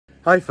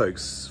Hi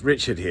folks,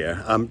 Richard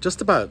here.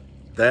 Just about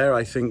there,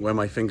 I think, where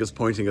my finger's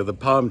pointing are the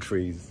palm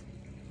trees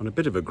on a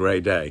bit of a grey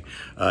day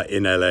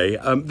in LA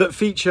that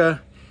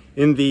feature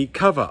in the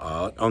cover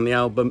art on the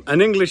album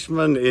An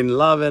Englishman in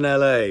Love in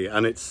LA,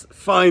 and it's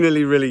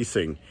finally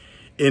releasing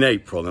in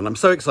April. And I'm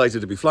so excited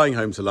to be flying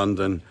home to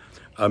London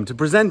to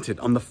present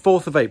it on the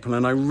 4th of April,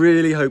 and I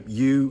really hope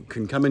you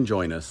can come and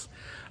join us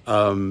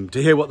to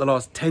hear what the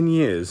last 10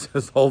 years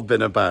has all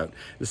been about.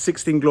 The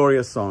 16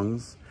 glorious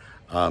songs,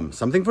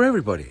 something for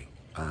everybody.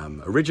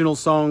 Original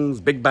songs,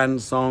 big band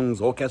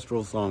songs,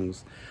 orchestral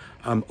songs,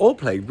 all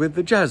played with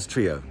the jazz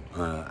trio.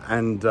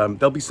 And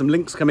there'll be some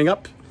links coming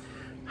up,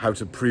 how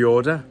to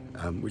pre-order,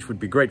 which would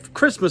be great.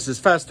 Christmas is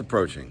fast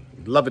approaching.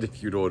 I'd love it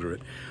if you'd order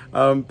it.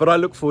 But I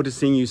look forward to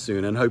seeing you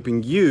soon and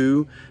hoping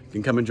you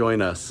can come and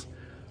join us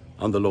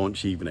on the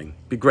launch evening.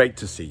 Be great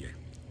to see you.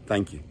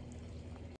 Thank you.